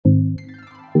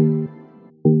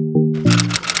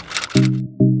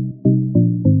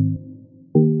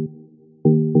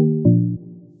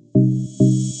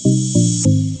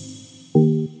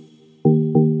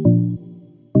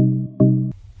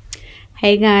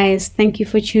Hey guys, thank you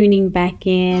for tuning back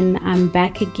in. I'm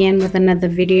back again with another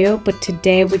video, but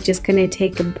today we're just going to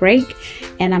take a break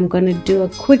and I'm going to do a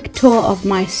quick tour of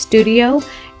my studio,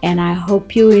 and I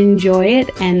hope you enjoy it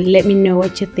and let me know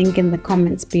what you think in the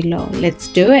comments below. Let's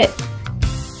do it.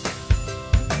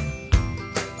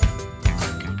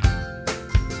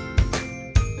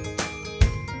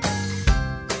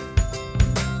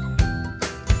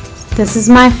 This is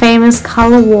my famous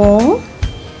color wall.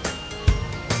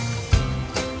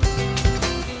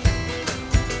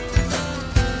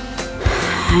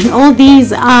 And all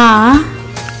these are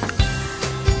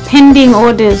pending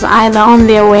orders, either on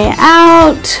their way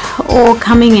out or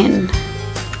coming in.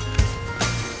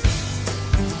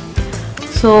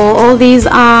 So all these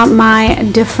are my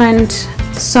different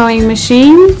sewing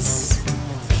machines.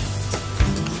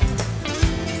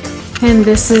 And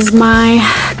this is my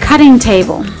cutting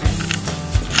table.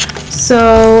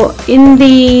 So in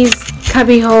these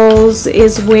cubby holes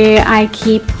is where I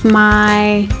keep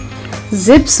my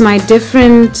zips, my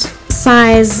different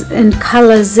size and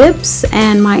color zips,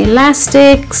 and my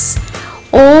elastics,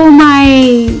 all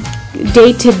my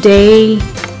day-to-day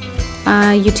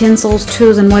utensils,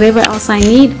 tools, and whatever else I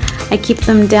need. I keep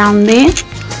them down there.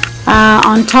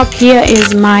 On top here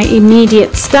is my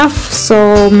immediate stuff,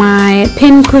 so my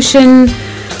pin cushion,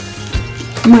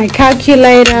 my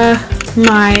calculator,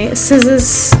 my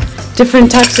scissors,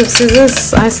 different types of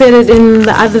scissors. I said it in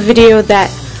the other video that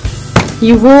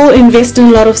you will invest in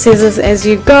a lot of scissors as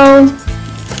you go.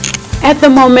 At the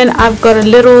moment I've got a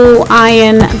little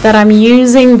iron that I'm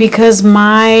using because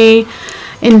my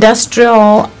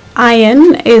industrial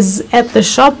iron is at the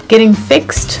shop getting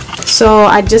fixed, so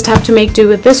I just have to make do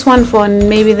with this one for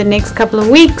maybe the next couple of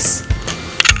weeks.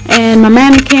 And my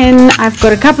mannequin, I've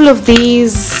got a couple of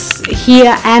these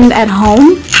here and at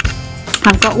home.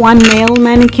 I've got one male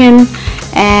mannequin,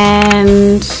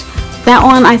 and that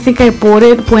one I think I bought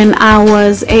it when I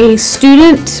was a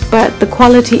student, but the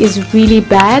quality is really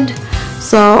bad,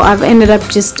 so I've ended up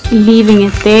just leaving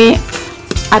it there.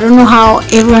 I don't know how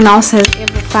everyone else has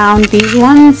ever found these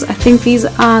ones. I think these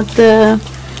are the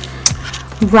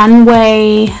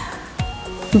Runway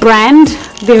brand.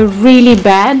 They're really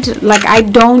bad. Like,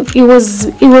 it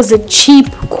was a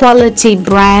cheap quality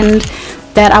brand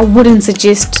that I wouldn't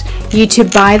suggest you to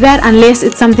buy that unless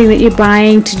it's something that you're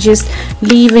buying to just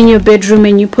leave in your bedroom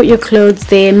and you put your clothes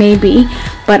there, maybe.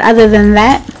 But other than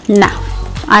that, no,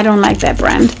 I don't like that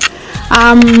brand.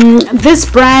 This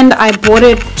brand, I bought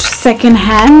it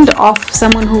second-hand off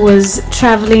someone who was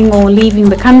traveling or leaving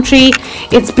the country.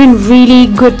 It's been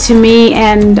really good to me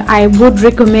and I would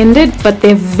recommend it, but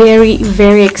they're very,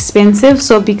 very expensive.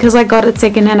 So because I got it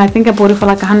second-hand, I think I bought it for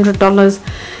like $100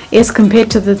 as compared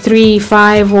to the $3,000,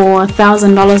 $5,000 or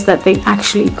 $1,000 that they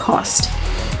actually cost.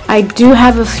 I do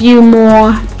have a few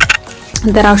more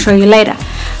that I'll show you later.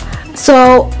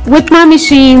 So with my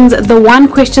machines, the one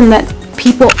question that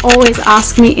people always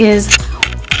ask me is,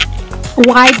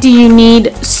 why do you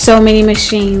need so many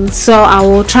machines? So I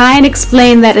will try and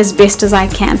explain that as best as I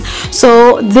can.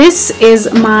 So this is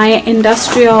my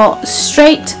industrial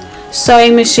straight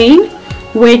sewing machine,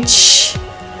 which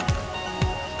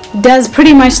does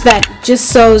pretty much that, just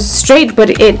sews straight, but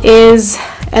it is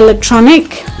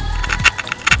electronic.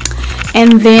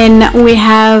 And then we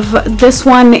have this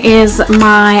one is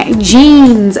my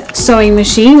jeans sewing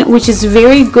machine, which is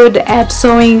very good at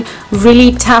sewing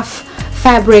really tough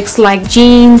fabrics like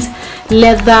jeans,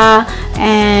 leather,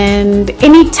 and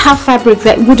any tough fabric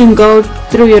that wouldn't go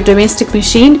through your domestic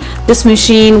machine. This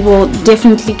machine will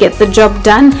definitely get the job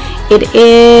done. It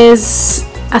is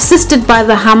assisted by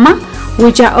the hammer,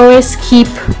 which I always keep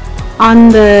on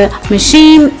the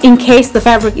machine in case the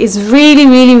fabric is really,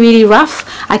 really, really rough.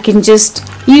 I can just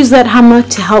use that hammer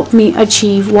to help me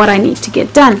achieve what I need to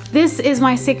get done. This is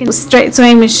my second straight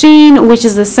sewing machine, which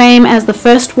is the same as the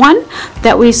first one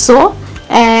that we saw,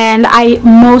 and I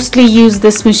mostly use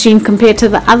this machine compared to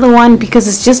the other one because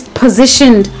it's just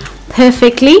positioned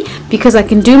perfectly, because I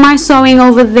can do my sewing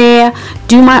over there,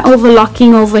 do my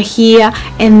overlocking over here,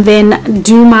 and then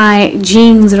do my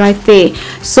jeans right there.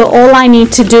 So all I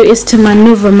need to do is to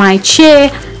maneuver my chair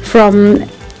from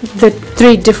the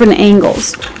 3 different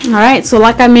angles. All right, so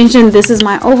like I mentioned, this is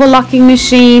my overlocking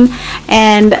machine,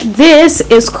 and this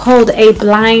is called a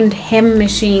blind hem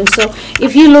machine. So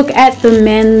if you look at the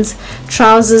men's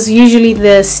trousers, usually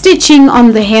the stitching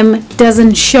on the hem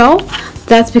doesn't show.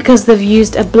 That's because they've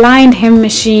used a blind hem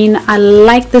machine. I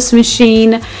like this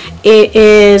machine. It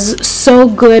is so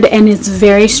good and it's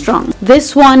very strong.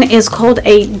 This one is called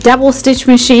a double stitch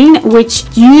machine, which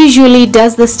usually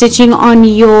does the stitching on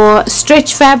your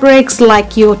stretch fabrics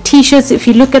like your t-shirts. If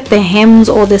you look at the hems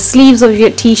or the sleeves of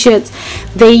your t-shirts,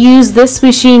 they use this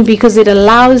machine because it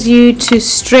allows you to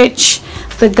stretch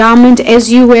the garment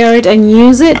as you wear it and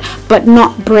use it, but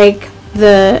not break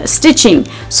the stitching.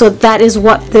 So that is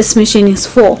what this machine is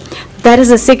for. That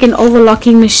is a second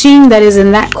overlocking machine that is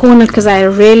in that corner because I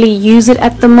rarely use it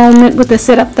at the moment with the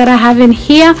setup that I have in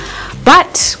here.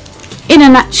 But in a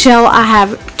nutshell, I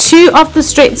have 2 of the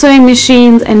straight sewing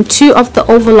machines and 2 of the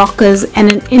overlockers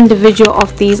and an individual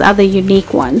of these other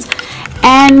unique ones.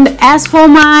 And as for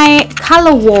my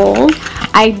color wall,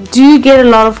 I do get a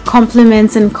lot of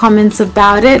compliments and comments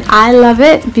about it. I love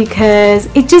it because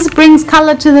it just brings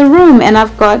color to the room, and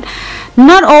I've got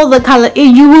not all the color.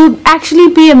 You will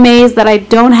actually be amazed that I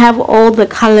don't have all the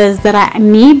colors that I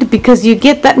need, because you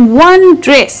get that one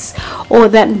dress or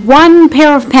that one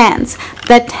pair of pants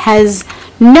that has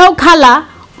no color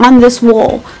on this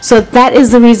wall. So that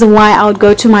is the reason why I would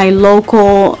go to my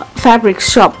local fabric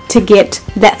shop to get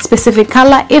that specific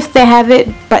color if they have it.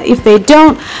 But if they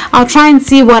don't, I'll try and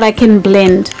see what I can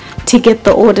blend to get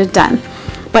the order done.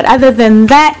 But other than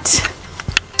that,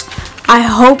 I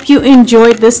hope you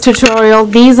enjoyed this tutorial.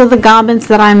 These are the garments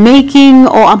that I'm making,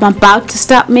 or I'm about to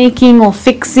start making or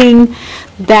fixing,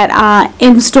 that are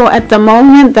in store at the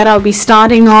moment, that I'll be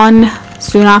starting on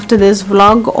soon after this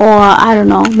vlog, or I don't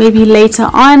know, maybe later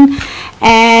on.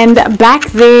 And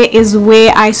back there is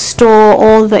where I store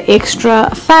all the extra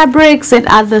fabrics and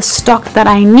other stock that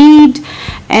I need.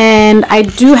 And I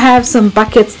do have some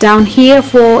buckets down here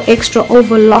for extra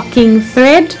overlocking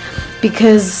thread,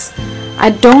 because I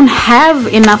don't have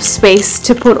enough space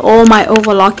to put all my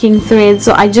overlocking threads.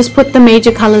 So I just put the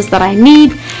major colors that I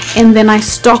need, and then I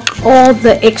stock all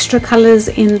the extra colors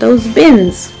in those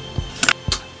bins.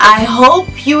 I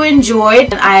hope you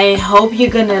enjoyed, and I hope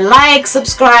you're gonna like,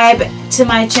 subscribe to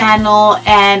my channel,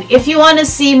 and if you want to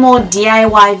see more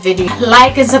DIY videos,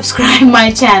 like and subscribe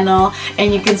my channel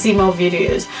and you can see more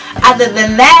videos. Other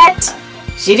than that,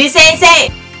 Shiri Say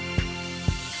Say.